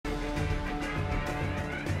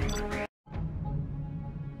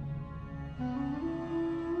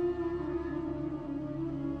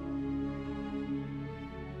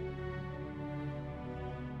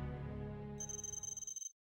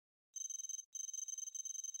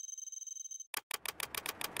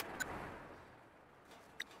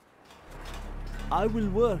I will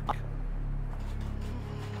work.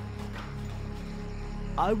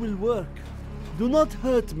 I will work. Do not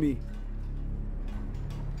hurt me.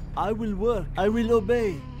 I will work. I will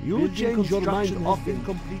obey. You change your mind often.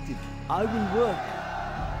 Completed. I will work.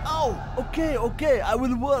 Oh, okay, I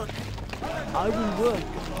will work. I will work.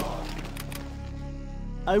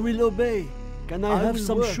 I will obey. Can I have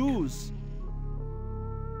some work. shoes?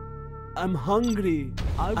 I'm hungry.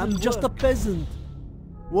 I'm work. just a peasant.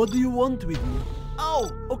 What do you want with me?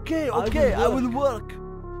 Oh, okay, I will work.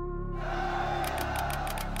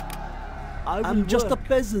 I'm just a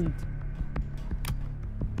peasant.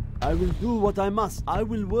 I will do what I must. I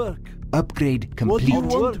will work. Upgrade complete. What do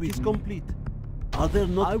you want with me? Complete. Are there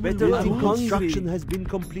not better Building tools? construction has been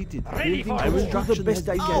completed. Ready for I will do the construction best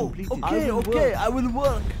I can. Okay, I will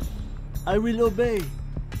work. I will obey.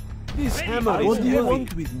 This Ready hammer for is What do you heavy.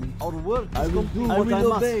 want with me? Our work I is will complete. do what I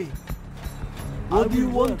must. Obey. What do you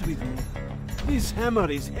want with me? This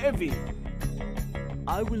hammer is heavy.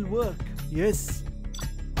 I will work. Yes.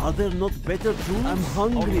 Are there not better tools? I'm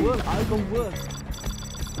hungry. I will work.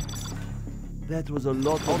 That was a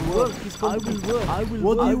lot of work. I will work.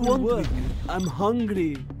 What do you want with me? I'm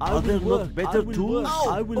hungry. Are there not better tools?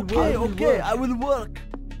 I will work. Okay, I will work.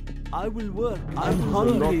 I will work. I'm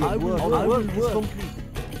hungry. I will work. Our work is complete.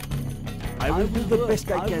 I will do the best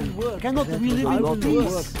I can. Cannot we live in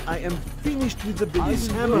peace? I am finished with the building. This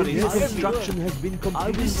hammer is heavy. Construction has been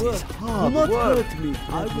completed. This is hard Do not work. hurt me.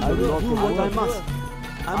 I will do what I must.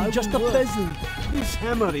 I'm just a peasant. This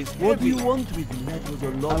hammer is heavy. What do you want with me? That was a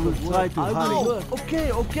lot of work. I will try to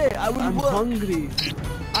hurry. Okay, I will I'm work. hungry.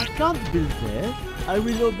 I can't build there. I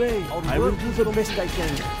will obey. I will do the best I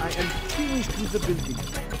can. I am finished with the building.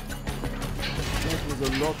 That was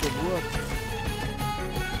a lot of work.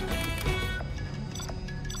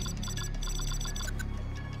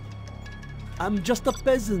 I'm just a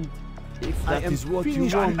peasant. If I that am is what you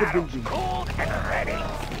finished want, with the building. Cold and ready.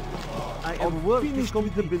 I Our am work is finished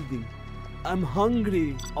with the building. I'm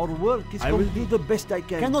hungry. Our work is I will complete. do the best I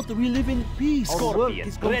can. Cannot we live in peace? Our work Scorpion,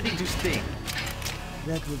 is ready complete. to sting.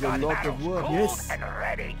 That was a lot of work. Cold Yes. and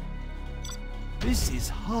ready. This is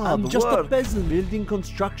hard I'm just a work. peasant. Building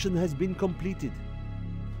construction has been completed.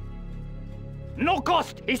 No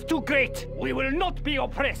cost is too great. We will not be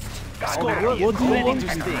oppressed. What do you ready want to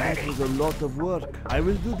with me? sting. That was a lot of work. I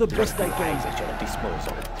will do the best I can. At your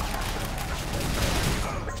disposal.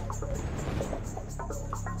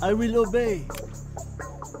 I will obey.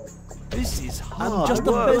 This is hard I'm just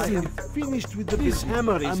a work. I peasant. am finished with the This building.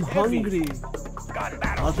 hammer is I'm heavy. hungry. Gun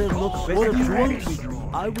barrel. Are there not Cold better and tools ready. with me?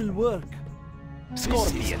 I will work.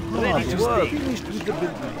 Scorpion, Hard ready to work. sting. Finished with the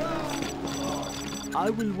building. I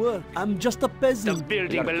will work. I'm just a The peasant.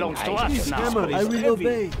 building belongs to This us now. hammer is I will heavy.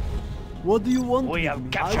 obey. What do you want We with have me?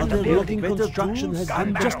 captured Are the there building. not better Construction tools? has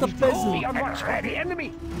I'm been just a completed. peasant. Be on watch for the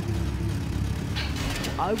enemy.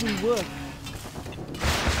 I will work.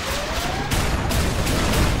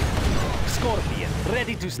 Scorpion,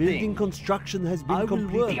 ready to Building sting. construction has I been will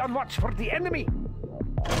completed. Be on watch for the enemy.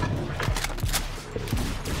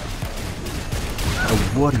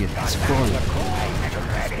 A warrior has fallen.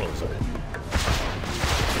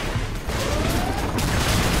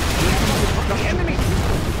 The enemy.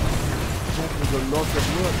 That was a lot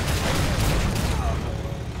of work.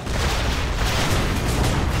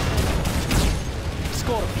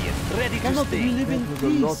 Scorpion, ready to Cannot we sting. live in That was a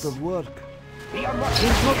lot peace? of work. Be on watch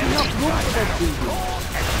There's for not the enemy. enough room for that building.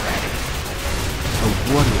 A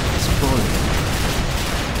warrior has fallen.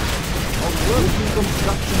 Our working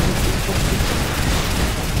construction has been completed.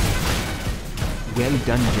 Well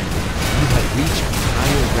done, General. You have reached a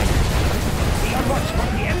higher rank. Be on watch for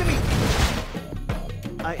the enemy.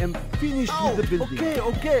 I am finished with the building.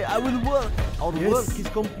 Okay, I will work. Our Yes. work is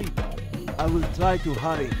complete. I will try to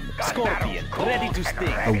hurry. Scorpion, ready to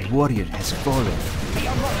sting. A warrior has fallen. Be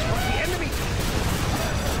on watch for the enemy.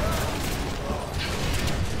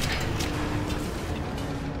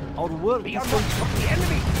 Our work Be is on watch complete. for the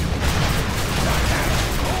enemy.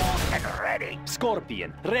 Cold and ready.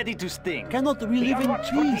 Scorpion, ready to sting. Cannot we Be live on in watch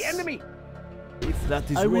for the peace? enemy. If that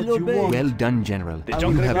is I what will you obey. want. Well done, General. The You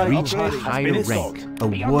jungle have operation reached a has been higher installed. rank. A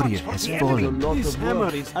Be on warrior watch for has the A fallen. lot This of hammer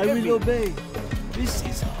work. is I will obey. This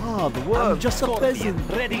is hard I'm work. just a Scorpion,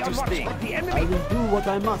 peasant. ready Be to on watch sting. for the I enemy. will do what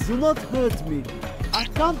I must. Do not hurt me. I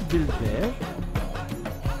can't build there.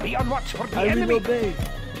 Be on watch for the I will enemy. obey.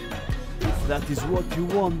 If that is what you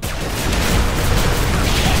want. A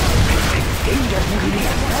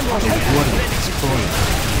warrior has fallen.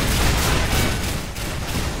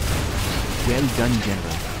 Well done,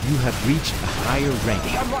 General. You have reached a higher rank.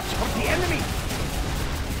 Be on watch for the enemy.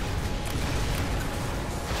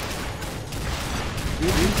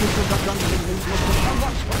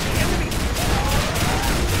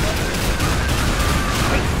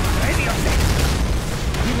 Ready or set.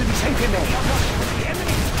 We will be safe in there. The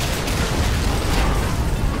enemy.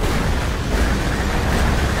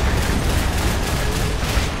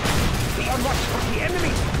 Be on watch for the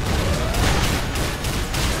enemy.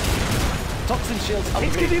 Toxin shells upgrade.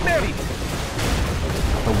 It's getting married.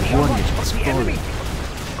 A warrior has fallen.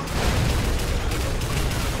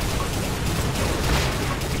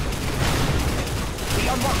 Be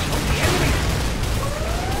on watch for the enemy.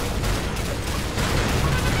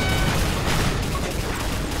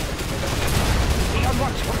 Be on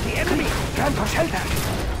watch for the enemy. Plan for shelter.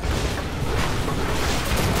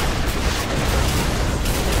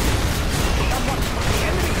 Be on watch for the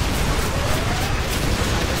enemy.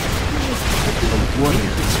 A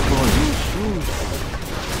warrior has fallen.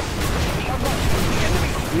 Be on watch for the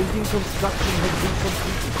enemy. Building construction has been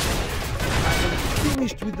completed. I am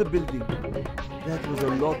finished with the building. That was a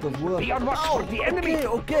lot of work. Be on watch for the enemy.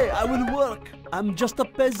 Okay, I will work. I'm just a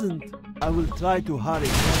peasant. I will try to hurry.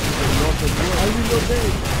 That is a lot of work. I will obey.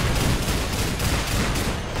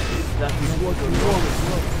 That is what we want.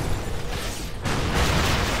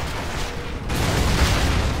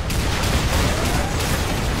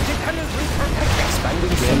 The tunnel will protect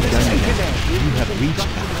expanding Well done, center. General. You have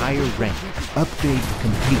reached a higher rank. Upgrade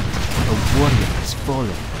complete. A warrior has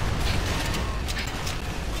fallen.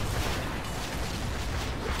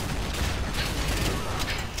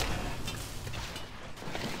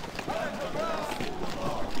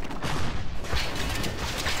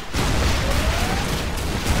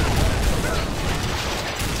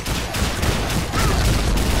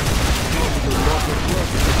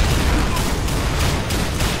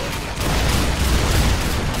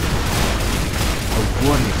 A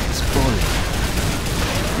warrior has fallen.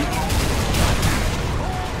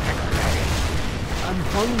 I'm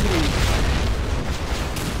hungry.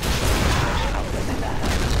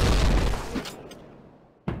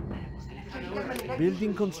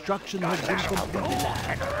 Building construction has been completed.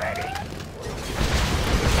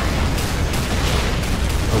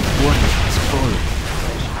 A warrior has fallen.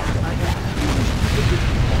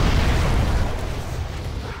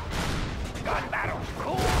 Gun barrels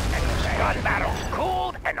cooled and ready. Gun barrels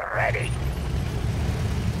cooled and ready.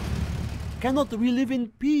 Cannot we live in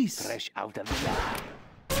peace? Fresh out of the lab.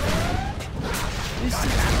 This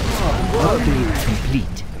is hard. Upgrade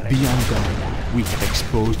complete. Be on guard. We have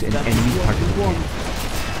exposed an enemy particle.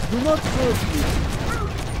 Do not hurt me.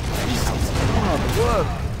 This is hard work.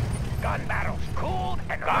 Gun barrels cooled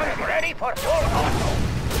and ready for full auto.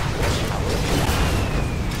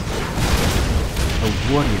 A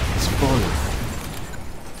warrior has fallen.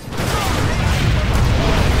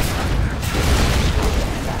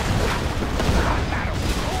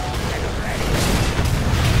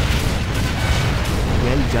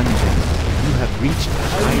 Well done, General. You have reached a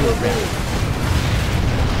higher rank.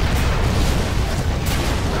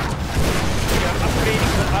 We are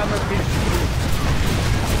upgrading the armor field.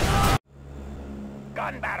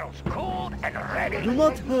 Gun barrels cooled and ready. Do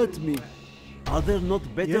not hurt me. Are there not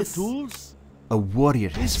better Yes. tools? A warrior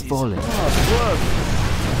has fallen. Hard work.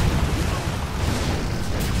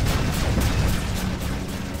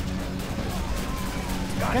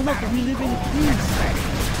 Cannot we live in peace?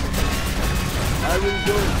 I will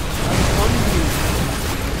go. I'm hungry.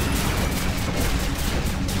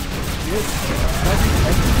 Yes, that is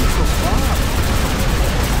actually so far.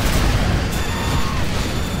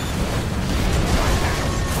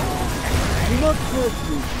 Do not hurt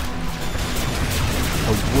me.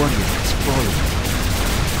 A warrior has fallen.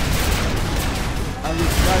 I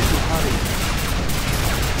will try to hurry.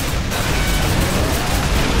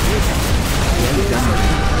 Well done,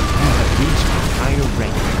 General. You have reached a higher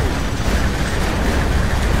rank.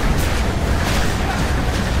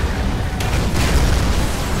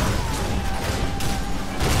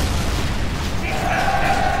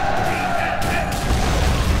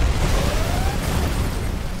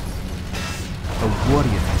 A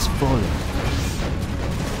warrior has fallen.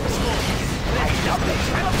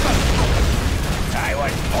 I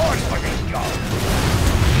was born for this job.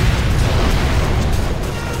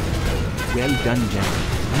 Well done, General.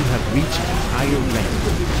 You have reached a higher rank.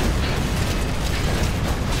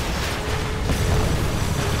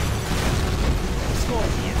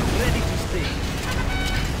 Scorpion, ready to sting.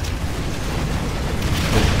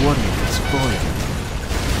 A warrior has fallen.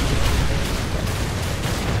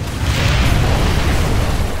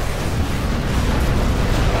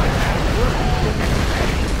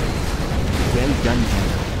 Well done,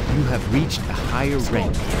 General. You have reached a higher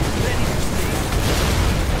rank. Ready to sting.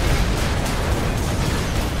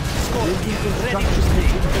 Building construction has been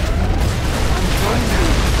completed. I'm hungry.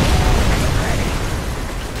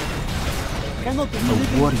 Cannot we A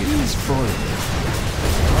live in warrior has peace? fallen.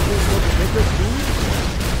 Are there not better tools?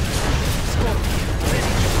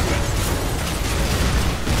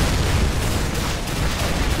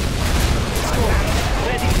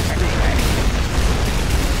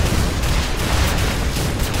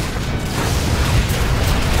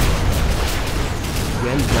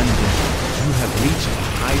 Well done, General. You have reached a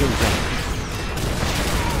higher rank.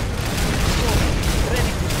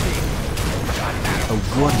 A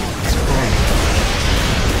warrior has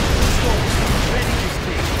fallen.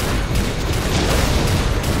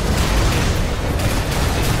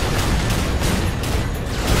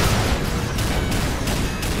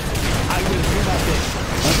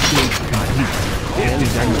 Upgrade complete. Well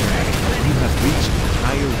done, General. You have reached a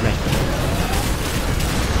higher rank.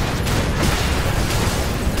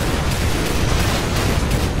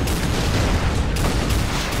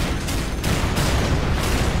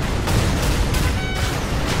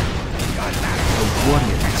 A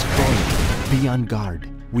warrior has fallen. Be on guard.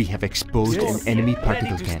 We have exposed an enemy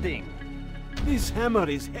particle cannon. This hammer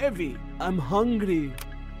is heavy. I'm hungry.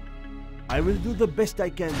 I will do the best I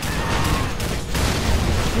can. Do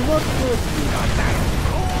not hurt me.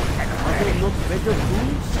 Are there not better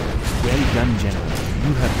tools? Well done, General.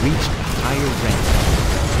 You have reached a higher rank.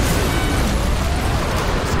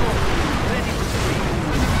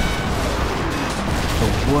 A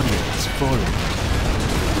warrior has fallen.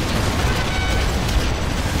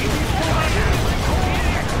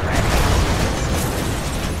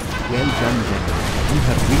 Well done, General. You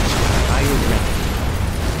have reached a higher rank.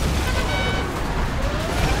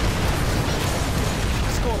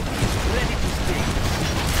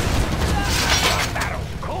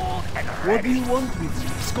 What do you want with me?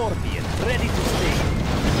 Scorpion, ready to sting.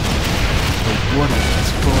 A warrior has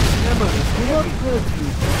fallen. Hammer, do not hurt me.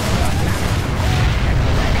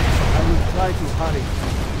 I will try to hurry.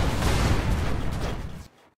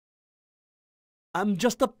 I'm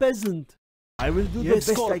just a peasant. I will do the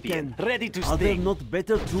best I can. Ready to Are there sting. not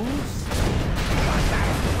better tools?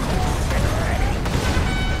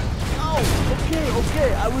 Oh, okay,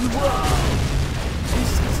 I will work.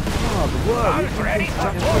 This is hard work. Guns ready for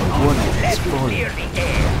Warrior has Let's fallen. clear the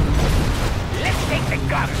air. Let's take the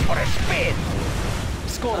guns for a spin. I'm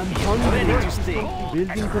Scorpion, hungry. ready to sting.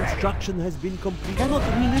 Building construction has been completed. Cannot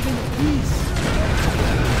we live in peace?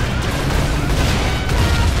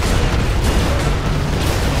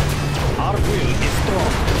 Our will is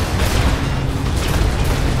strong.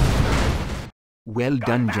 Well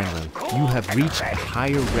done, General. You have reached a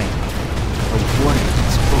higher rank. A warrior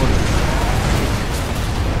has fallen.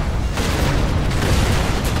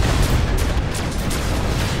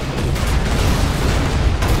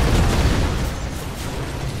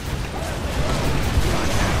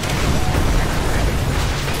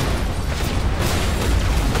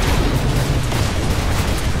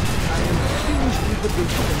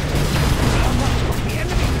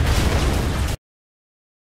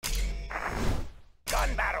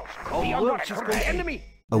 Gun barrels, be on watch for the enemy.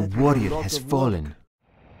 A warrior has fallen.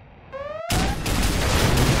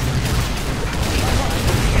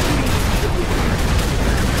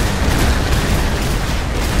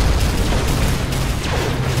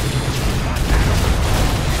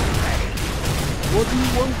 What do you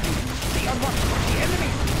want with me? Be on watch for the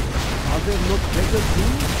enemy. Are there not better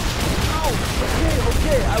tools?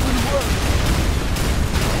 Okay, I will work.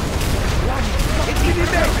 It's in the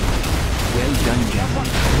back. Well done, General.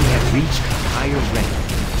 You have reached a higher rank.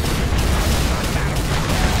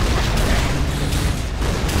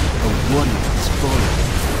 A warrior has fallen.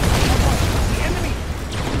 The enemy.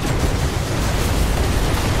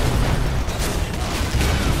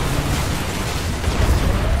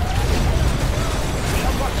 Be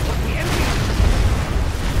on watch for the enemy.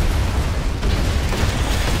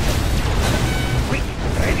 Quick,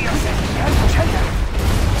 ready yourself.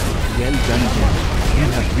 Well done, General.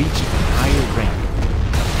 You have reached a higher rank.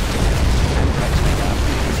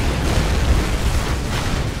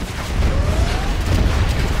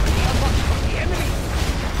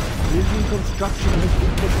 Building construction has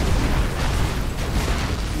been completed.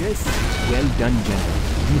 Yes, Well done, General.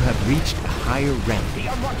 You have reached a higher rank. Be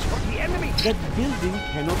on watch for the enemy. that building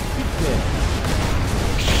cannot fit there.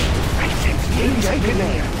 I sense danger in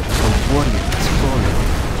there. A warrior has fallen.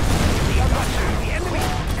 Be on watch for the enemy.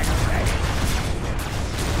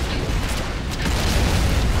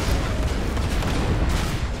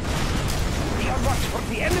 Be on watch for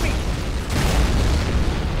the enemy.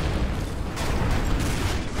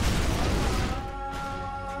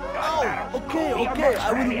 Okay,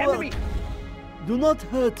 I will work. Do not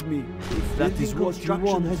hurt me. If that is what you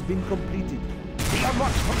want, has been completed. Be on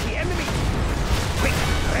watch for the enemy. Quick,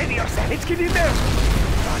 ready yourself. Let's get in there.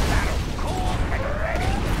 Gun barrel, cool and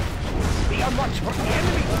ready. Be on watch for the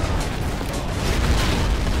enemy.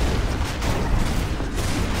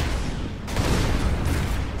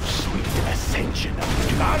 Sweet ascension of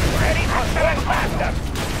the gun ready for the master.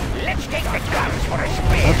 Let's take the guns for a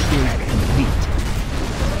spin. Upgrade complete.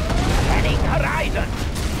 Scanning horizon.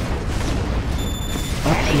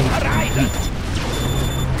 Scanning Upgrade horizon. complete.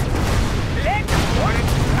 Let's work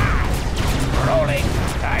fly. Rolling.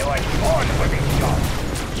 I was born for this job.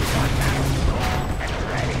 Gun barrel, cool and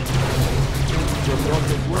ready.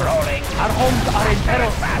 Rolling. Our homes are in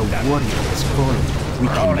peril. A warrior has fallen. We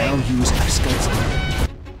can now use our scouts.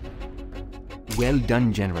 Well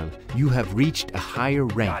done, General. You have reached a higher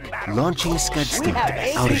rank. Launching Scud Stick.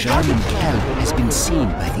 Our German help has been seen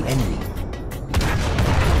by the enemy.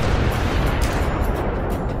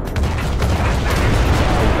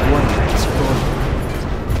 A warrior has fallen.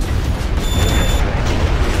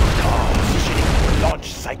 Positioning launch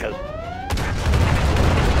cycle.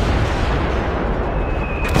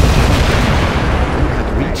 You have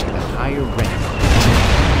reached a higher rank.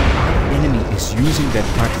 Our enemy is using that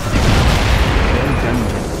artifact. Well done,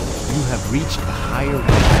 General. You have reached a higher rank. The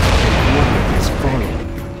warrior has fallen.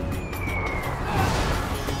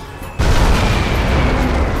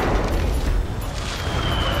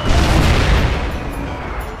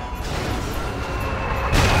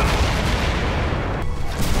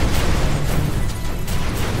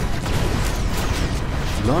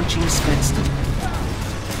 Launching Svenson.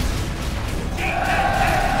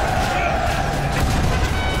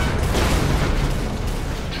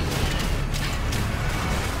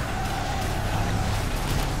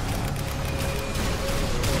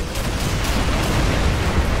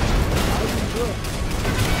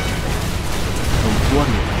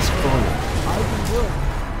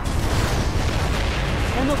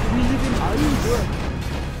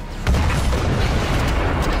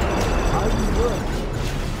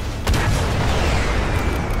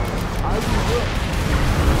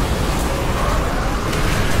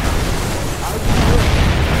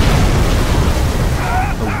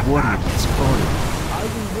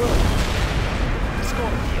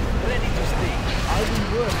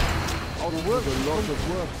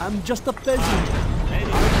 I'm just a peasant.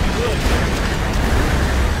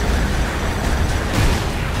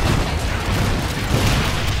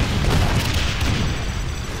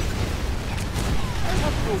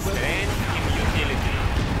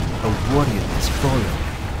 A warrior has fallen.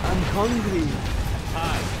 I'm hungry.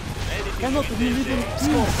 Cannot we live in peace?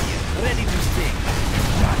 Ready to sting.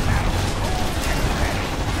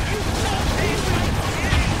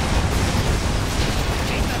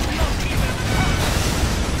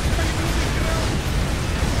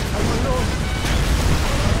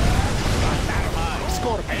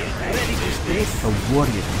 A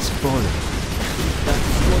warrior has fallen. That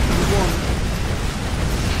is what we want.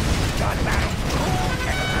 Gun barrel, cool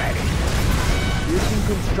and ready. Building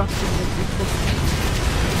construction has been completed.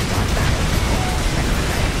 Gun barrel, cool and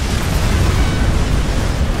ready.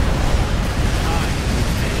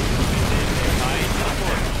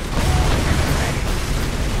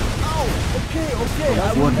 Oh, okay. A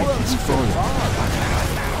warrior has fallen.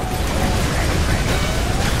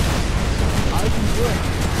 I will work.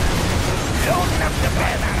 Loading up the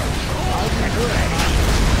barrel, cool and ready.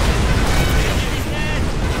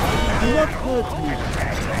 Do not hurt me.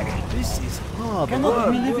 This is hard. Cannot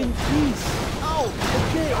we live in peace? Oh,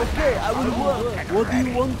 okay. I will work. What do you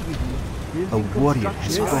want with me? A warrior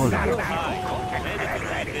has fallen.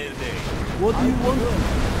 What do you want with me?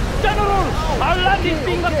 General! Our land is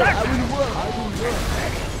being attacked! I will work.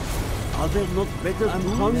 Are there not better tools? I'm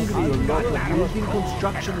hungry, your lord. The building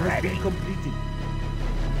construction has been completed.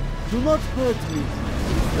 Do not hurt me.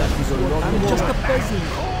 That is a lot. I'm just a peasant.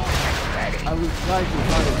 I will try to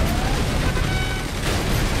hurry.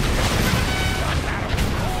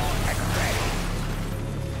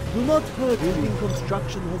 Do not hurt me. Building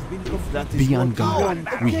construction has been completed. Be on guard.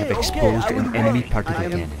 We have exposed an enemy part of the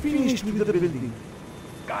cannon. Finished with the building.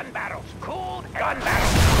 Gun barrels cooled. Gun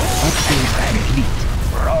barrels cooled. Upgrade complete.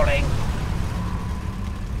 Rolling.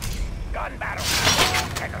 Gun barrels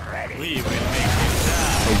cooled and ready. We will make it down.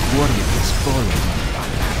 A warrior has fallen.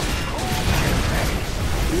 Gun barrels cooled and ready.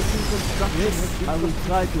 Building construction has been I will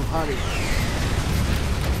try to hurry.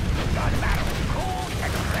 Gun barrels cooled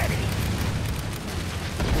and ready.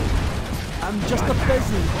 I'm just a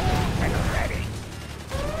peasant. Cooled and ready.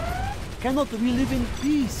 Cannot we live in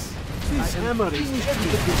peace? This hammer is finished.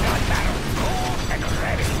 Gun barrels cooled and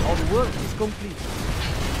ready. Our work is complete.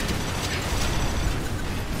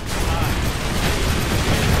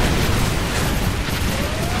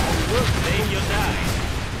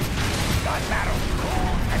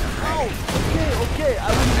 okay, I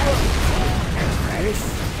will work. Yes.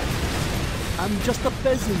 I'm just a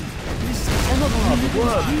peasant. This cannot be living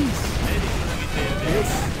peace.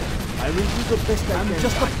 Yes. I will do the best I can. I'm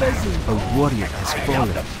just a peasant. A warrior has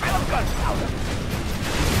fallen.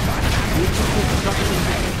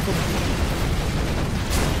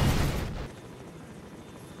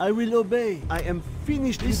 I will obey. I am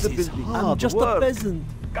finished with the building. I'm hard just work. a peasant.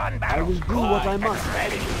 I will do what I must.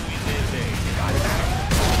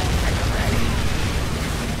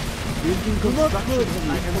 Building construction.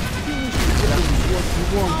 I am finished with the building. What you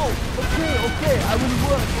want? Oh, okay, I will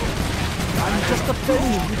work. I'm just a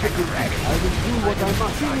peasant with the building. I will do what I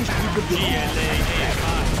must. Finished with the building. GLA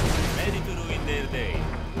Fortres, ready to ruin their day.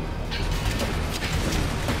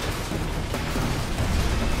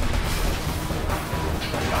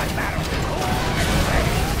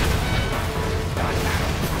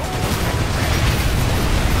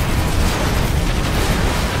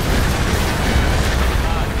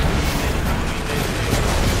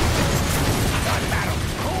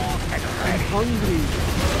 Hungry.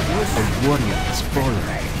 Yes. A warrior has fallen.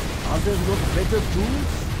 Are there not better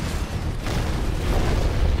tools?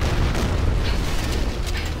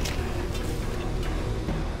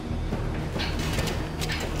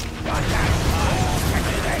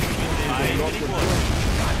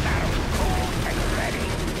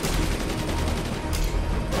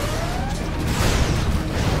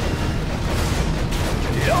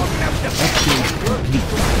 Upgrade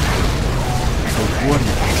complete. A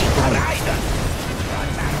warrior has fallen.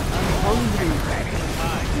 I'm hungry.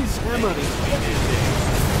 This hammer is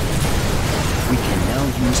We can now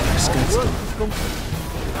use our scuds. work is complete.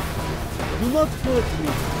 Do not hurt me.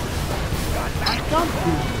 I can't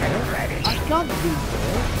build there. I can't build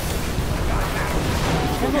there.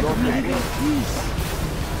 I cannot live in peace.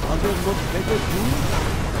 Are there not better tools?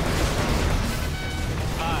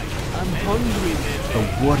 I'm hungry. A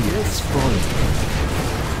warrior has fallen.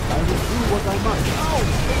 I will do what I must.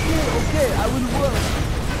 Oh, okay, I will work.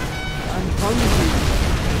 I'm hungry.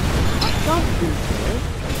 I can't build there.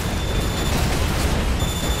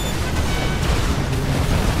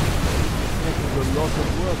 That is a lot of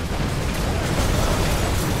work.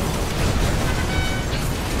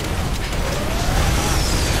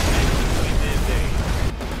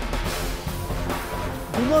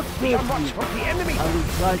 Do not hurt me. For the enemy. I will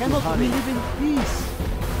try to hurry. We live in peace.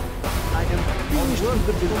 I am finished with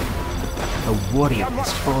the building. A warrior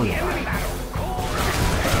has fallen. I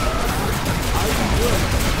will work.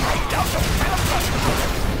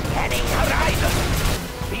 Heading horizon.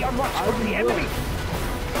 Be on watch for the enemy.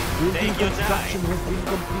 Building your construction has been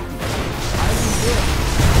completed. I will work.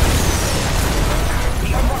 Be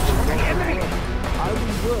on watch for the enemy. I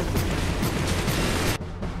will work.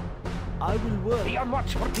 I will work. Be on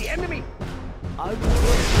watch for the enemy. I will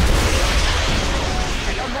work.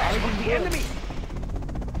 Be on watch for the enemy.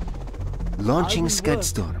 Launching I will Scud work.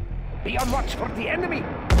 Storm. Be on watch for the enemy.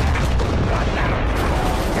 Got that.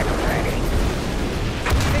 Get ready.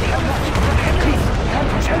 Be on watch for the enemy.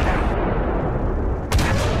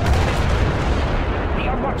 Be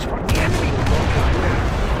on watch for the enemy.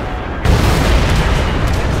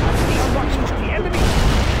 Be on watch for the enemy.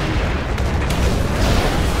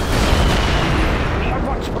 Be on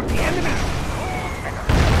watch for the enemy.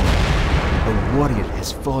 A warrior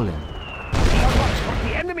has fallen. Be on watch for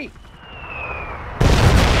the enemy.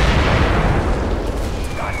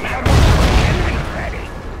 Got be on watch for the enemy. Ready.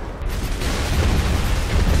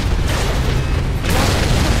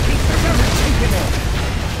 Keep the gun taken off.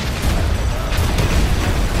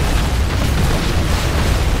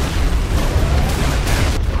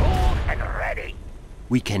 Cool and ready.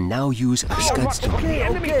 We can now use our Scud Storm.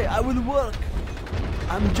 Okay, I will work.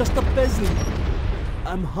 I'm just a peasant.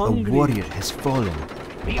 I'm A hungry. warrior has fallen.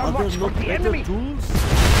 Be Are on there watch for not the better enemy. tools?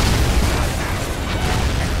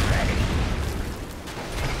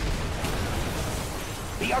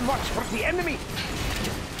 Be on watch for the enemy.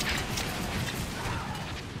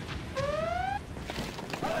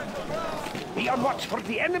 Be on watch for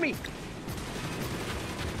the enemy.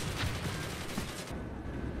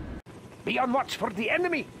 Be on watch for the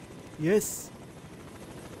enemy. Yes.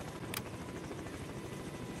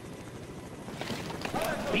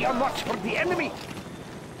 Be on watch for the enemy.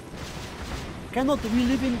 Cannot we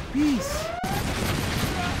live in peace?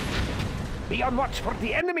 Be on watch for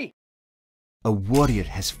the enemy. A warrior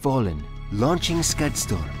has fallen. Launching Scud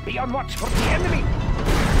Storm. Be on watch for the enemy.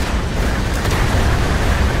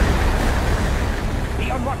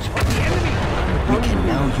 Be on watch for the enemy. We can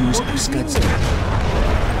now use our Scud Storm.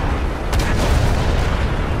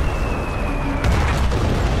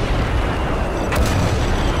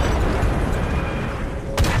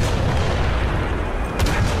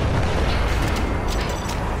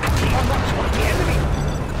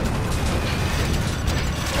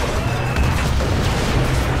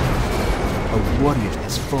 warrior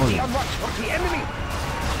has Be fallen. on watch for the enemy!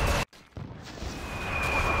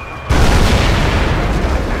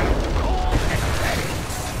 Cold and ready!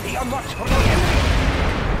 Be on watch for the enemy!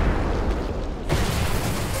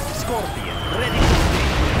 Scorpion, ready to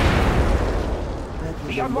That was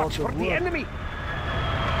be a on lot watch for of the work. enemy!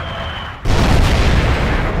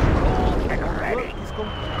 Cold and ready! Work is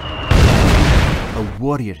complete. A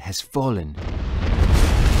warrior has fallen.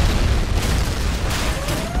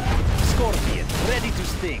 Scorpion, ready to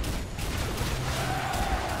sting!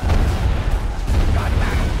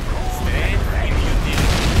 Stand if you did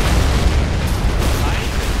it.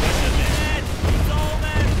 Fight the minute. It's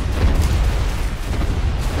over.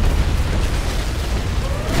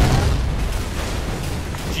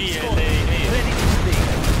 GLA Ready to sting!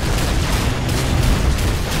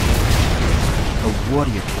 A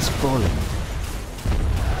warrior has fallen.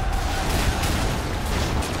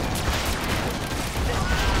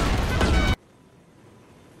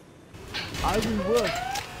 I will work.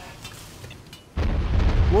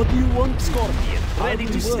 What do you want? Scorpion, ready I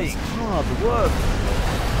to will work. sting! Hard work.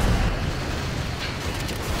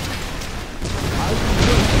 I will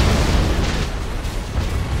work.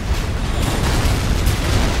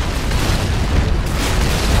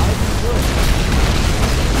 I will work.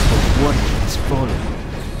 A warrior has fallen.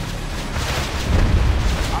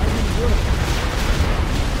 I will work.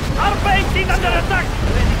 Our base is under attack!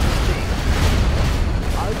 Ready to sting!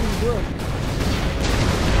 I will work.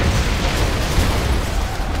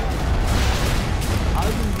 I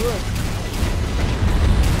will work.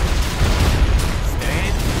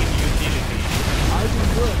 stand in utility. I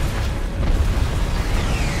will work.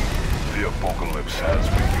 The apocalypse has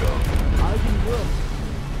begun. I will work.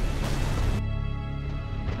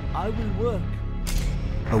 I will work.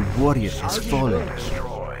 A warrior has fallen.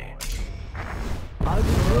 Destroy. I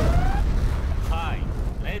will work. Hi,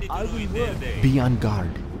 ready I to will ruin their work. day. Be on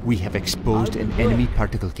guard. We have exposed an enemy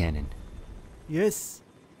particle cannon. Yes,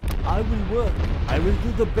 I will work. I will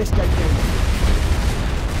do the best I can.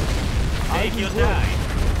 I Take will your work. time.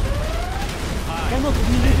 Hi, Cannot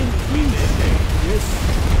we live in peace? Yes.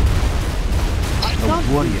 I A can't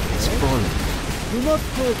warrior live has there. fallen. Do not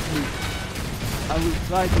hurt me. I will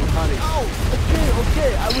try to hurry. Oh,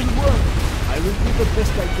 okay, I will work. I will do the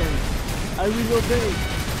best I can. I will obey.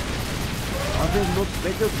 Are there not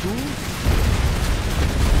better tools?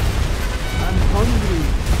 I'm hungry.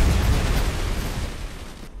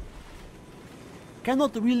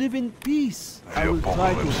 Cannot we live in peace? I will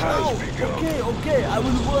try to apocalypse has hurry. begun. Okay, I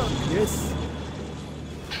will work. Yes.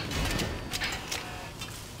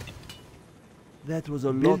 That was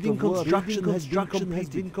a lot of work. Building construction has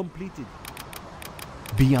been completed.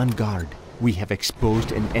 Be on guard. We have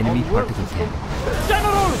exposed an enemy Our work particle is cannon.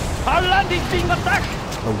 General! Our land is being attacked!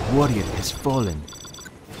 A warrior has fallen.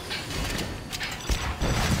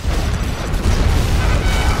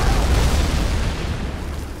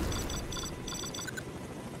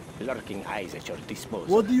 Lurking eyes at your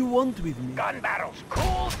disposal. What do you want with me? Gun barrels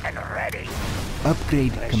cold and ready.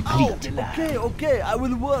 Upgrade complete. Okay, I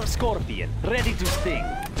will work. Scorpion, ready to sting.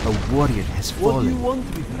 A warrior has What do you fallen. want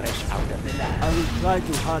with me? Fresh out of the lab. I will try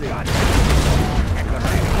to hurry. Gun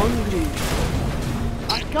I'm hungry.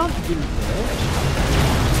 I can't build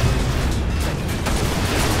there.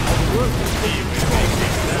 I will work.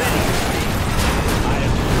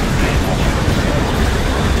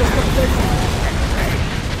 Just a pleasure.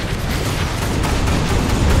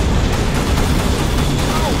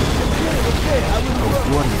 Okay, I will A work.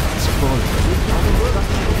 warrior has fallen.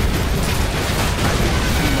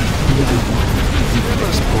 Be on guard. We have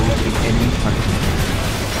exposed an enemy particle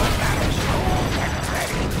cannon.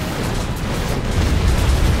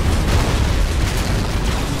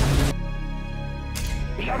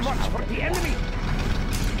 Be on watch for the enemy.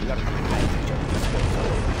 Lurking eyes at your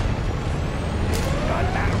disposal. Gun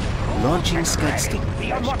barrels cold Launching and Scud ready. Stick.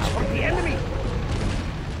 Be on watch for the enemy.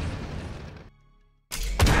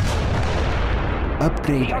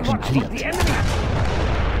 Upgrade Be on watch for complete. the enemy.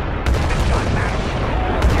 Gun barrels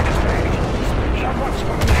cold and ready. Be on watch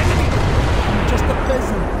for the enemy. I'm just a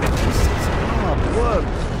peasant. This is hard work.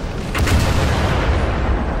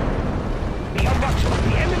 Be on watch for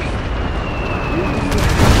the enemy.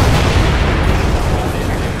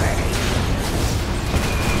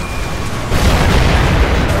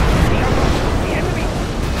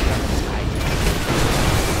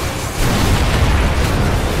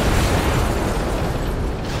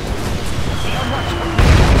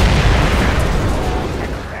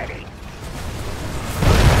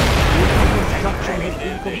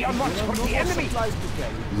 Be on watch for the enemy. Supplies to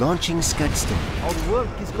carry. Launching Scudstone. Our work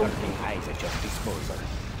is complete. Eyes at your disposal.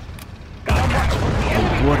 Be on watch for the A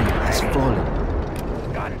enemy. warrior has fallen.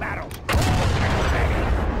 Gun barrels cold and ready.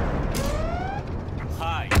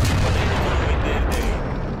 Hi. Ready to win their day.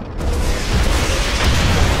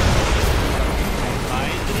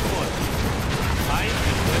 Find report. Find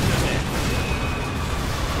equipment.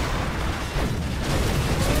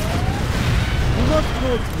 Do not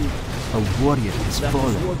hurt me. A warrior has That is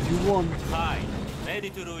fallen. what you want. Hi. Ready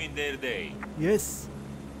to ruin their day. Yes.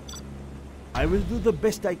 I will do the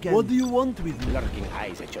best I can. What do you want with me? Lurking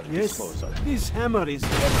eyes at your Yes. disposal. This hammer is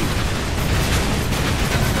heavy.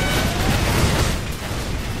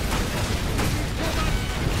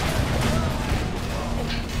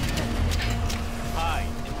 Hi.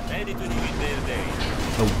 Ready to ruin their day.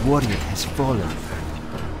 A warrior has fallen.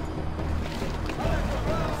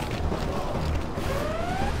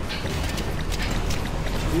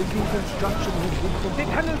 Building construction has been The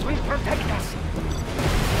completed. tunnels will protect us.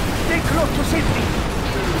 Stay close to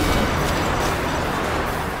safety.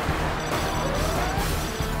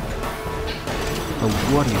 A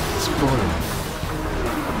warrior has fallen.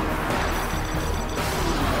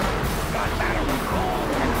 Gun barrels cold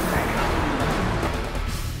and ready.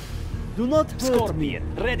 Do not hurt me.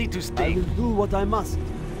 Scorpion, ready to I sting. will do what I must.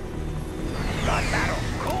 Gun barrels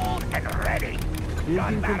cold and ready. Building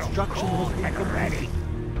Gun barrels construction has cold been and completed. ready.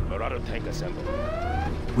 Marauder tank assembled.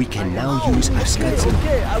 We can now use our scuds.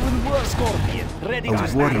 Okay, I will work. Scorpion, ready A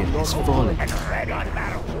to warrior sting. has fallen. And ready. Gun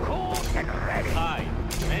barrels cold and ready. Hi.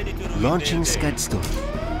 Ready to ruin Launching their day. Scudstorm.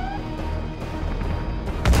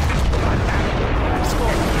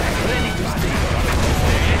 Scorpion, ready to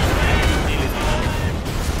sting.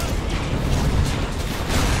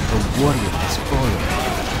 A warrior has fallen.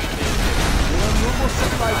 There are no more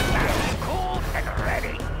supplies. Cold and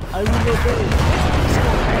ready. I will obey.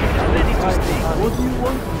 Ready to sting. What do you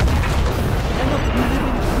want? Cannot we live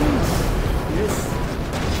in peace? Yes.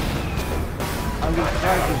 I will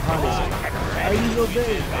try to hurry. I will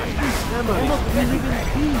obey. This hammer. Cannot we live in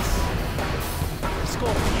peace?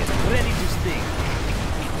 Scorpion, ready to sting.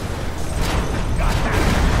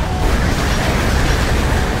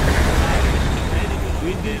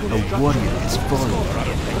 A warrior has fallen.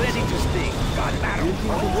 Ready to sting. Building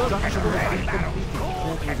construction has been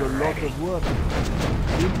completed. That is a lot of work.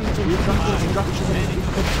 Building construction has been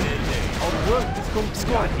completed. Our work is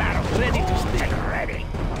complete. Gun barrel ready to sting. Ready.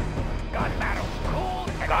 Gun barrel cold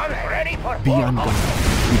and guns ready for Beyond war. God,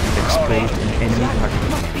 we have exposed an enemy partner.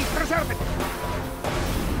 Must be preserved.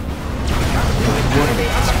 Warrior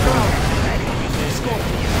has fallen.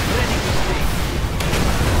 Scorpion, ready to sting.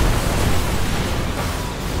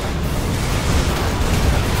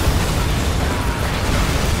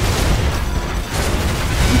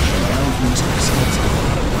 We can now use our Scudstorm.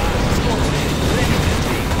 Scorpion, ready to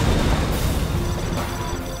sting.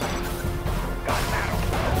 Gun barrel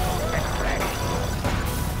cold and ready.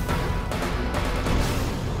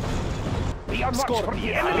 Be on watch for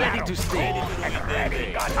the enemy. Ready to sting. And ready.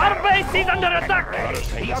 Our base is under attack.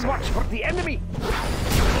 Be on watch for the enemy.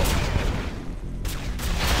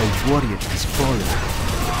 A warrior has fallen.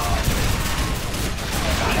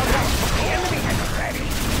 Be on watch for the enemy. And ready.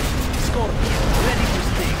 Scorpion, ready to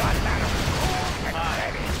sting. Gun barrel cold and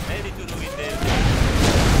ready. Ready to ruin their day.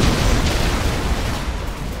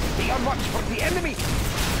 Be on watch for the enemy.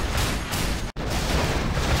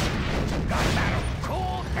 Gun barrel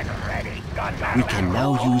cold and ready. Gun barrel. We can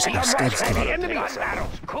now use Be our on watch for the Scudstorm. enemy. Gun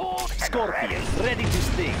barrels cold and Scorpion, ready to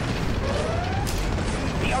sting.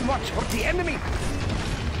 Be on watch for the enemy.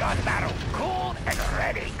 Gun barrel cold and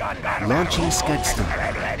ready. Gun barrel Launching cold Scudstorm.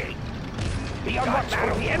 and ready. Be on watch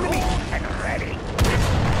for the enemy. And ready.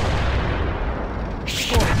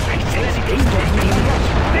 Scorpion, ready to sting.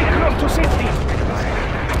 Stay close to safety.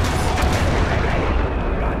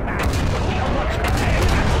 Gun barrel. Be on watch for the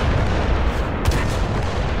enemy.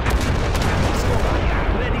 Scorpion,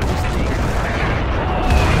 ready to sting.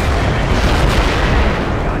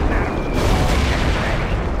 Gun barrel cold and ready.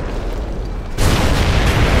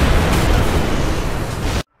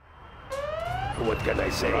 What can I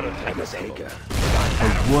say? I'm a taker.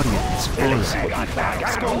 A warrior has fallen. Gun barrel.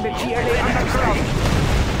 Storm the GLA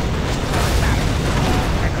underground.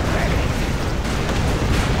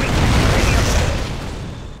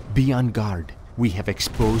 Be on guard. We have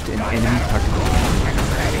exposed an enemy partner.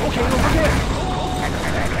 Okay, over there.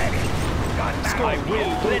 I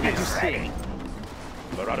will ready to sting.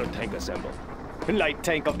 Marauder tank assembled. Light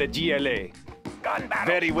tank of the GLA.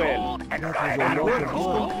 Very well. That is a lot of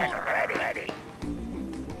work. Ready.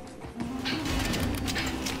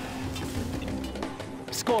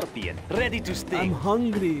 Scorpion, ready to I'm sting.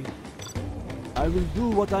 hungry. I will do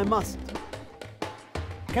what I must.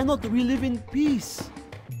 Cannot we live in peace?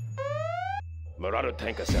 Marauder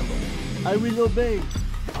tank assembled. I will obey.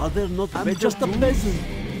 Are there not I'm better just a tools? peasant.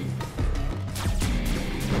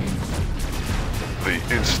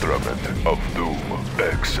 The instrument of doom.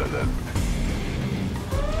 Excellent.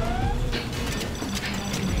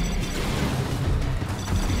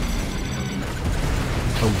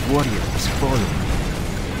 A warrior has fallen.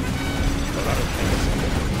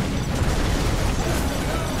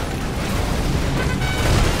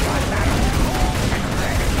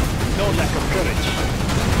 No lack of courage.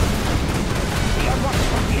 We are watched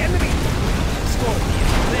from the enemy. Scorpion,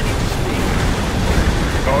 ready to speak.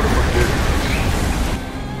 Armageddon.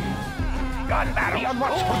 Gun battle. We are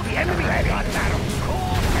watched from the enemy. Gun battle.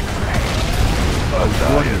 Cold and ready. A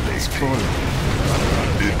warrior Annihilate. has fallen.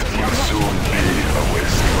 It will soon be a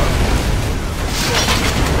wasteland.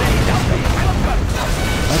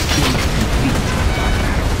 Upgrade complete.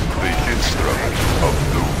 The instrument of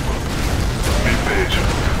doom. Be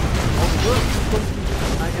patient.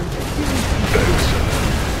 I am killing Excellent.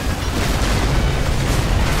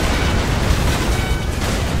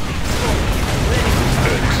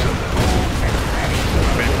 Excellent.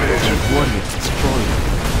 Be patient. A warrior has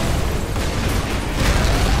fallen.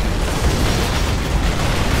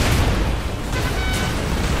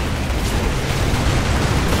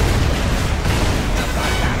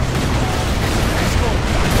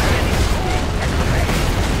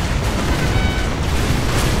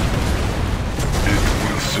 It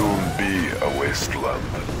will soon be a wasteland.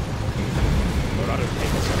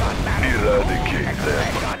 Eradicate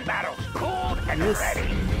them. Gun battle. Cold and Yes. ready.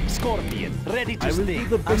 Scorpion, ready to I will speak.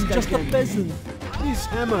 do the best I'm I just a can. peasant. This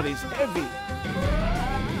hammer is heavy.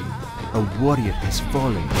 A warrior has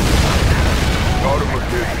fallen.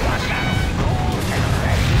 Armageddon.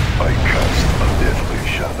 I cast a deadly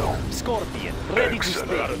shadow. Scorpion, ready to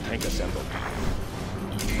Excellent. speak.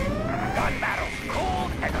 Gun battle.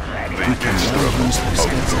 Cold and ready. The can now use instrument the of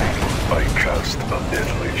skills. doom. I cast a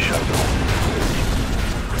deadly shadow.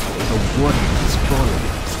 A warrior has fallen.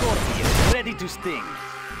 Scorpion, ready to sting.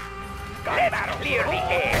 Gun battle. Clear the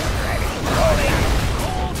air. Ready.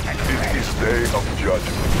 Cold and It ready. is day of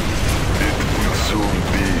judgment. It will soon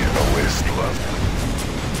be a wasteland.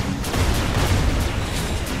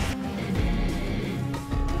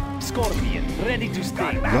 Scorpion, ready to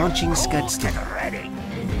sting. Launching Scudstorm. Ready.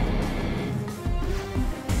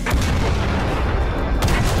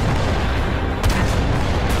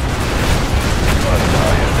 A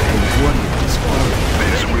warrior has fallen.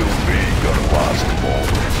 This will be your last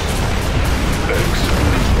moment.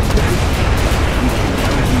 Excellent. We can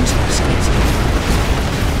now use our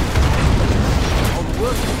Scudstorm.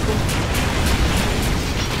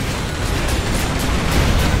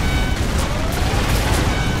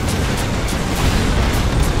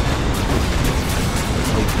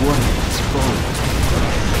 A warrior has fallen.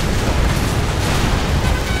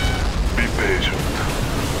 Be patient.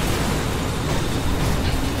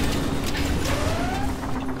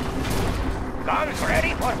 Guns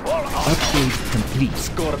ready for full on. Upgrade complete.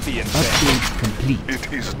 Scorpion, Upgrade complete.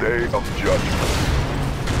 It is day of judgment.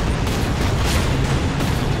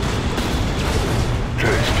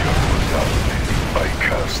 Taste your brutality. I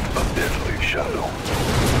cast a deadly shadow.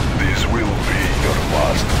 This will be your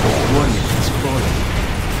last A moment. warrior has fallen.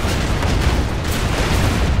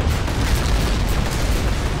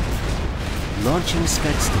 Launching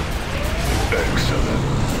Scudstorm.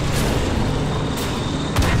 Excellent.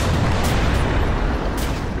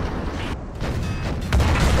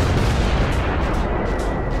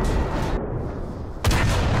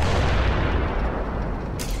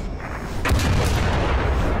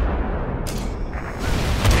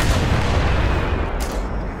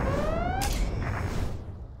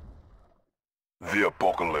 The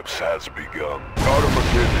apocalypse has begun.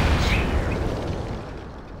 Armageddon is here.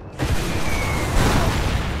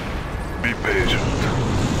 Be patient.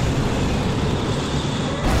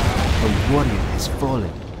 A warrior has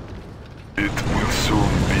fallen. It will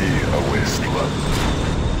soon be a wasteland.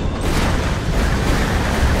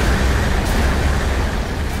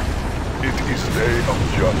 It is day of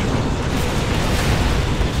judgment.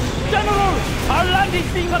 General! Our land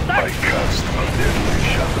is being I attacked! cast a deadly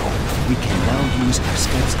shadow. We can now use our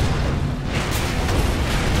Scudstorm.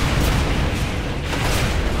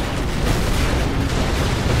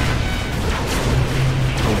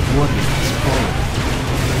 A warrior has fallen.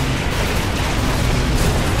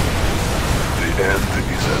 The end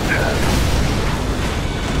is at hand.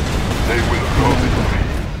 They will rob me.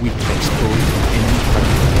 We can expose the enemy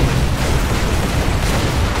front.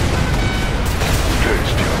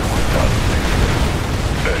 Taste your mortality.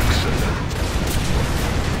 Excellent.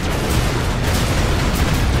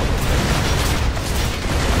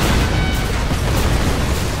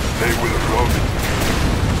 They will rob me.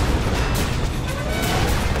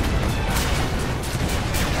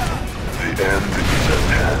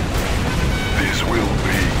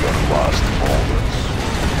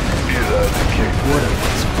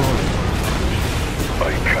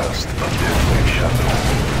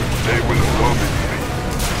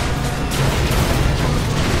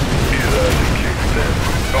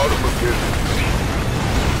 We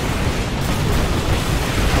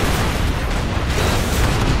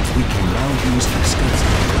can now use the scouts.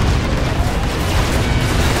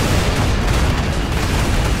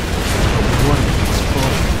 The warning is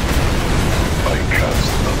falling. I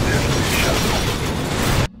cast a deadly shadow.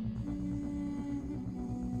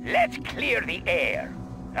 Let's clear the air.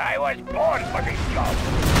 I was born for this job.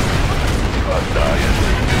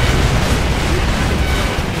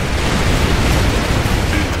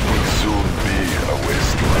 It will soon be a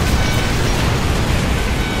wasteland.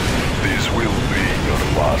 These will be your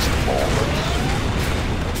last moments.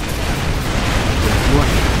 The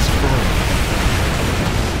warning is falling.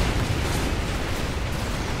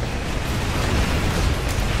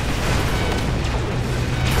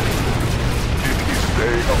 It is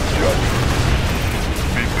day of judgment.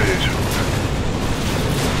 Be patient.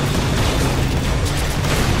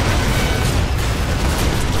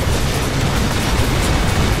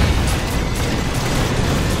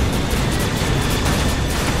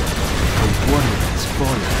 The warning is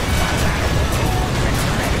falling.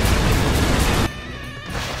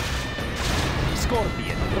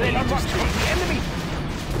 Scorpion, ready to strike the enemy.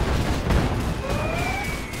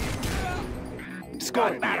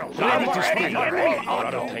 Scorpion, ready to strike the enemy.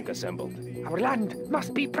 Auto tank assembled. Our land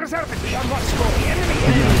must be preserved. We are not score the enemy.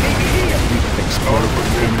 Enemy may be here. We've explored the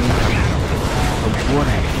enemy. The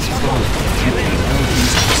warning is falling. You can now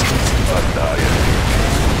use the scouts.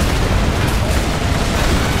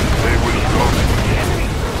 They will run.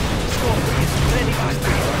 Scorpion, ready to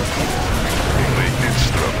strike. The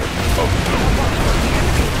instrument of doom.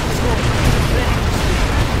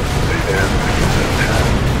 The end is at hand.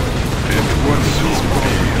 It will soon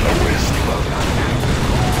be a wasteland.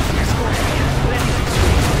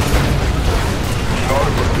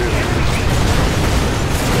 Armageddon.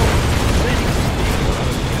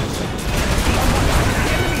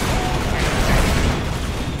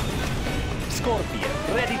 Scorpion,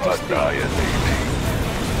 ready to strike. Annihilating.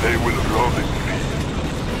 They will run in me.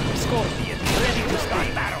 Scorpion, ready to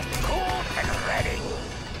strike. Battle, cool and ready.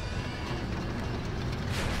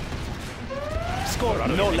 Scorpion,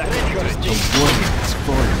 no left. Ready to The strike. warning is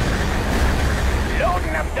falling.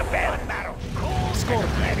 Loading up the bell. Battle, cool.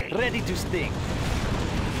 Scorpion, ready to sting.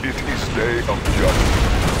 It is day of judgment.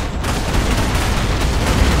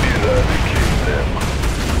 Eradicate them.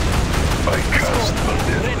 I cast a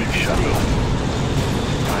deadly shadow.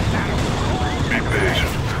 Be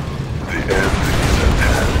patient. The end is at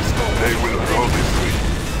hand. They will run in me.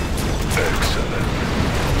 Excellent.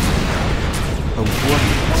 The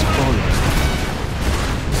warning is falling.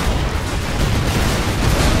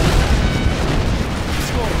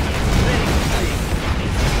 Scorpion, ready to sting.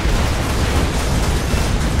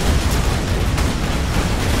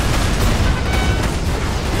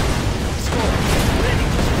 Scorpion, ready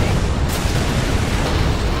to sting.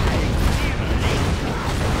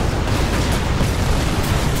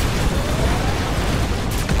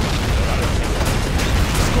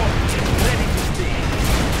 Scorpion, ready to sting.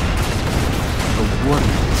 The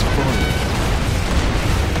warning is falling.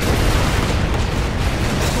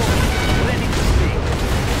 Scorpion, ready to sting.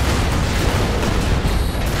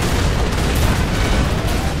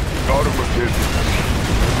 Armageddon.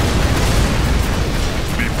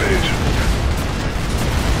 Be patient.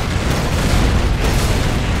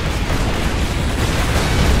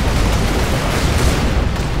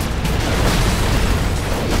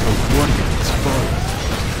 The warning is falling.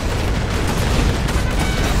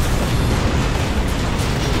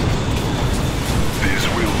 These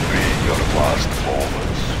will be your last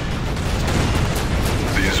moments.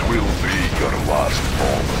 These will be your last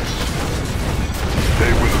moments.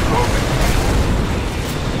 They will run in me.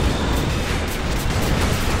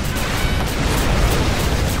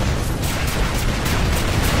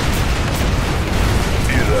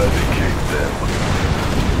 Eradicate them.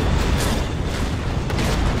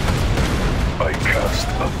 I cast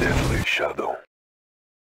a deadly shadow.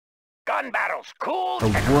 Gun barrels, cool The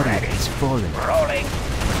and warning ready. is falling. Rolling.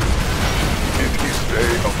 It is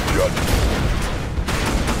day of judgment.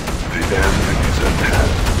 The end is at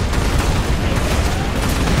hand.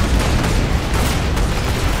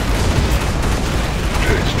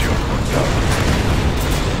 Taste your brutality.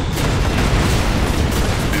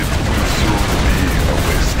 It will soon be a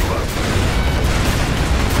wasteland.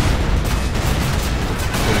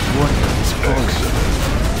 The warning is falling. Excellent.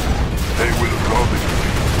 They will run in me.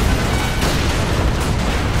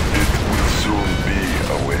 It will soon be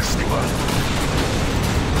a wasteland.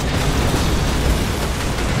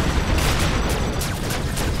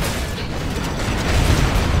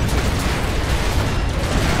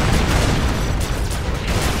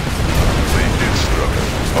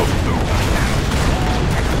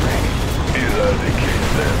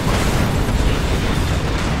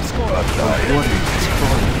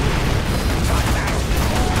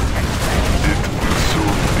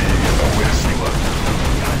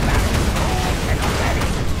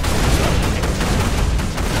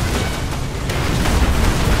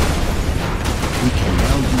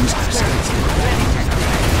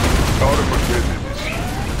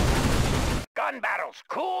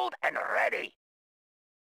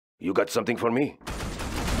 You got something for me?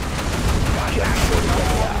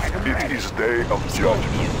 It is day of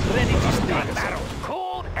judgment. Ready to stay. Gun barrel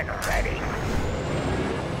cooled and ready.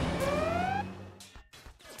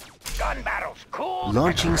 Gun barrels cooled.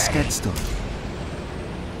 Launching and ready. Scadstorm.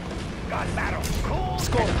 Gun barrels cooled.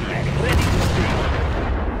 Scorpion, and ready. ready to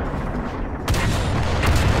stay.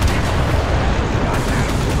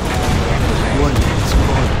 Warrior has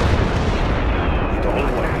fallen. It all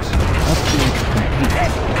works. Upgrade complete.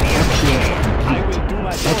 Upgrade I complete. will do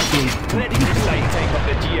my best. Upgrade Ready to complete. light tank of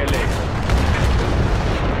the GLA.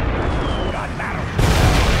 Gun barrel.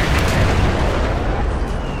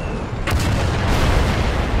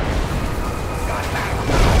 Gun barrel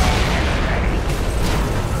ready.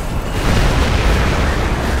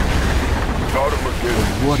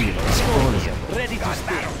 Armageddon. Warrior has fallen. Ready to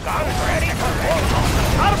stay. Guns ready to roll.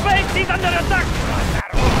 Our base is under attack. Gun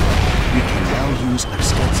barrel. We can now use our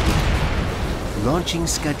Scadstorm. Launching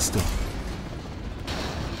Scadstorm.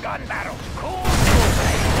 Gun barrels cooled.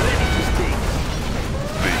 Ready to stay.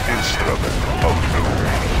 The instrument of doom.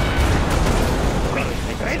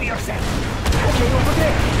 Ready yourself. Okay, over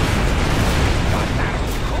there. Gun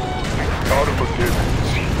barrels cooled. Armageddon.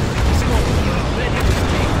 Scorpion, ready to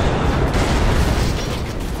stay.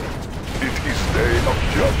 It is day of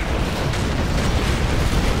judgment.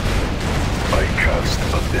 I cast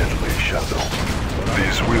a deadly shadow.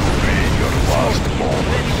 This will be your last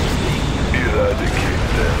moment. Eradicate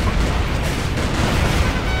them.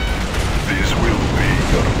 This will be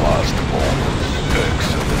your last moment.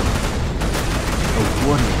 Excellent. A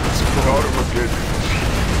warrior has fallen. Armageddon.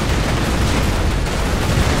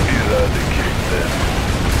 Eradicate them.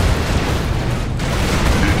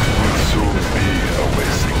 It will soon be a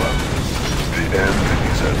wasteland. The end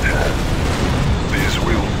is at hand. This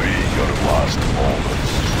will be your last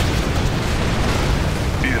moments.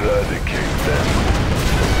 Eradicate them.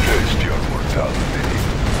 Taste your mortality.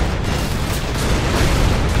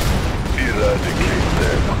 Eradicate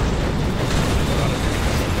them.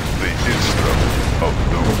 The instrument of A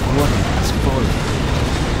doom. warrior has fallen.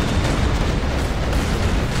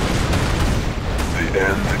 The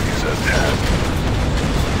end is at hand.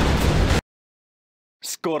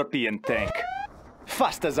 Scorpion tank.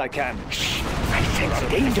 Fast as I can. I sense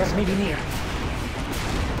danger may be near.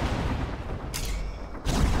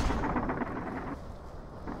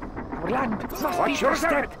 Our land must be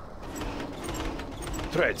preserved.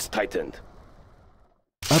 Threads tightened.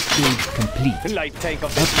 Upgrade complete. Light tank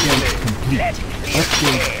of the Upgrade GLA. complete.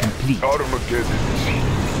 Upgrade complete. Armageddon.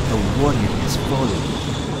 A warrior has fallen.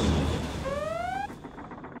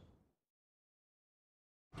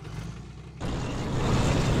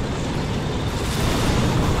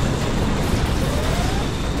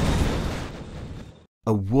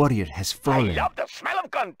 A warrior has I fallen. love the smell of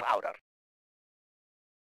gunpowder.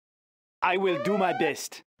 I will do my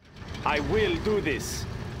best. I will do this.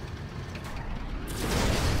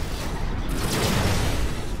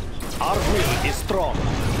 Our will is strong.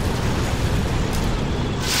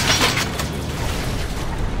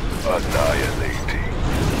 Annihilating.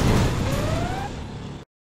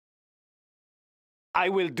 I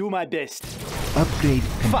will do my best. Upgrade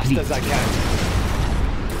Fast complete. as I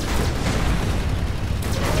can.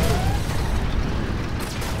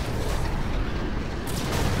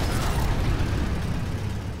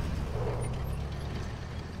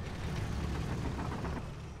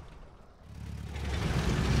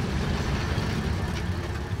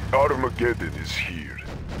 Armageddon is here.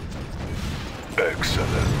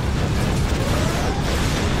 Excellent.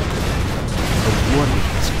 A warrior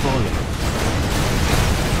has fallen.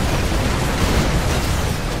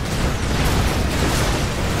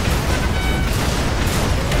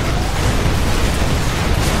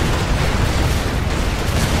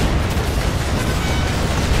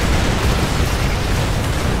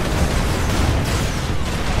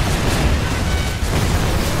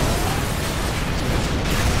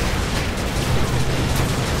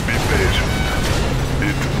 Be patient.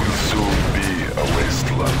 It will soon be a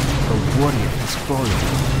wasteland. A warrior has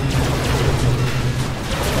fallen.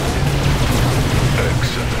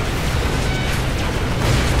 Excellent.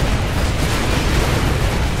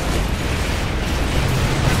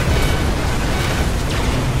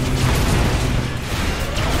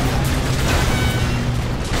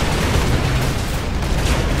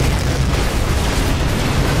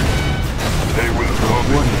 They will rob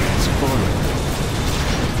it. Warrior has fallen.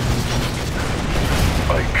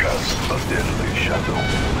 I cast a deadly shadow.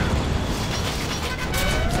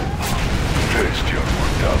 Taste your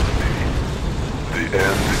mortality. The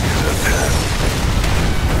end is at hand.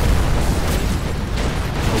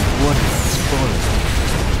 A warrior has fallen.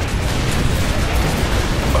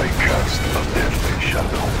 I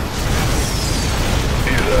shadow.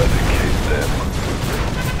 Eradicate them.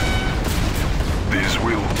 This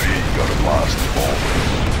will be your last moment.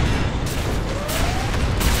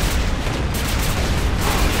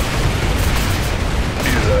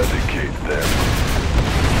 Eradicate them.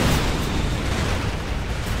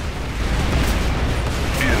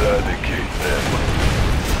 Eradicate them.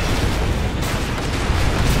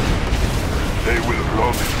 They will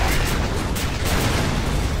run in fear.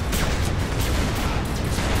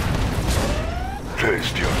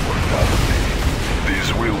 Taste your mortality. These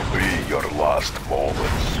will be your last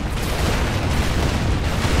moments.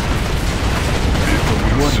 It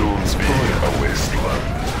will soon be a wasteland.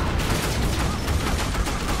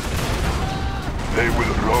 They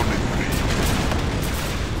will run in fear.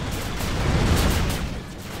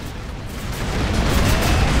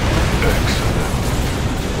 Excellent.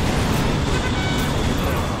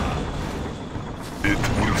 It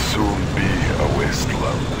will soon be a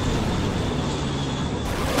wasteland.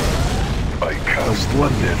 I cast a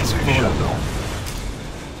deadly shadow.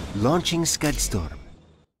 Launching Scudstorm.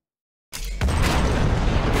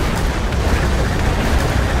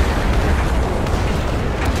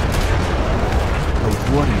 A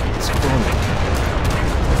warrior is falling.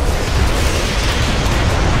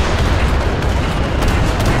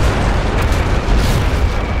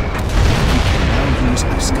 We can now use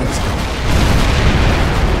our Scudstorm.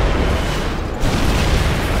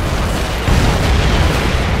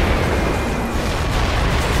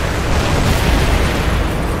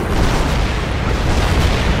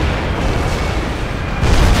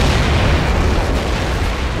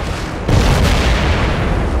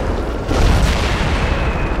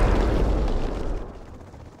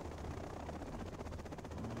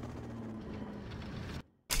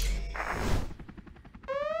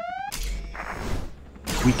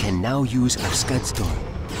 We can now use our Scudstorm.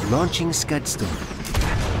 Launching Scudstorm.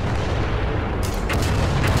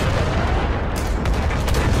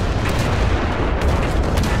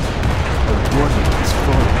 A warrior is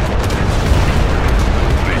falling.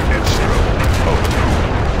 The instrument of doom.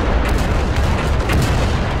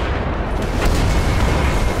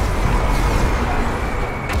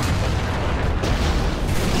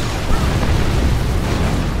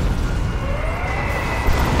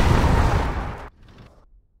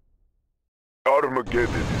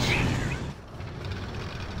 Armageddon is here.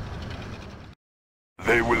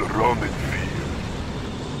 They will run in fear.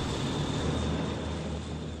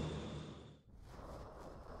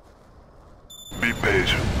 Be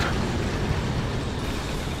patient.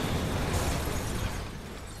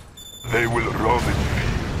 They will run in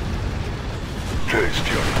fear. Taste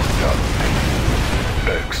your mortality.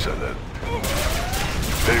 Excellent.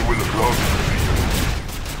 They will run in fear.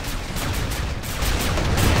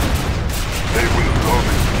 They will run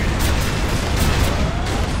in fear.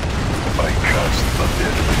 I cast a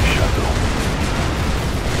deadly shadow.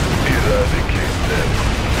 Eradicate them.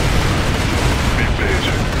 Be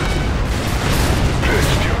patient.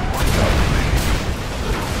 Taste your mortality.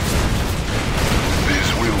 This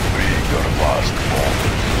will be your last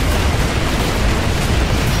moment.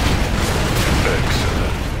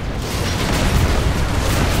 Excellent.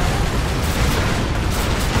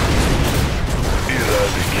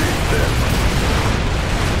 Eradicate them.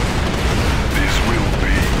 This will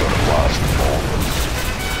be your last moments.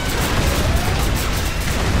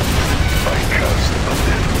 I cast a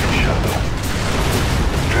deadly shadow.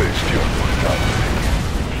 Taste your mortality.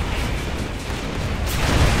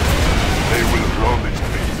 They will run in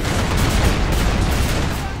fear.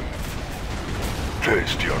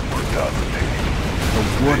 Taste your mortality.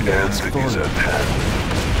 The end is at hand.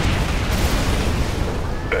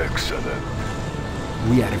 Excellent.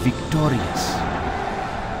 We are victorious.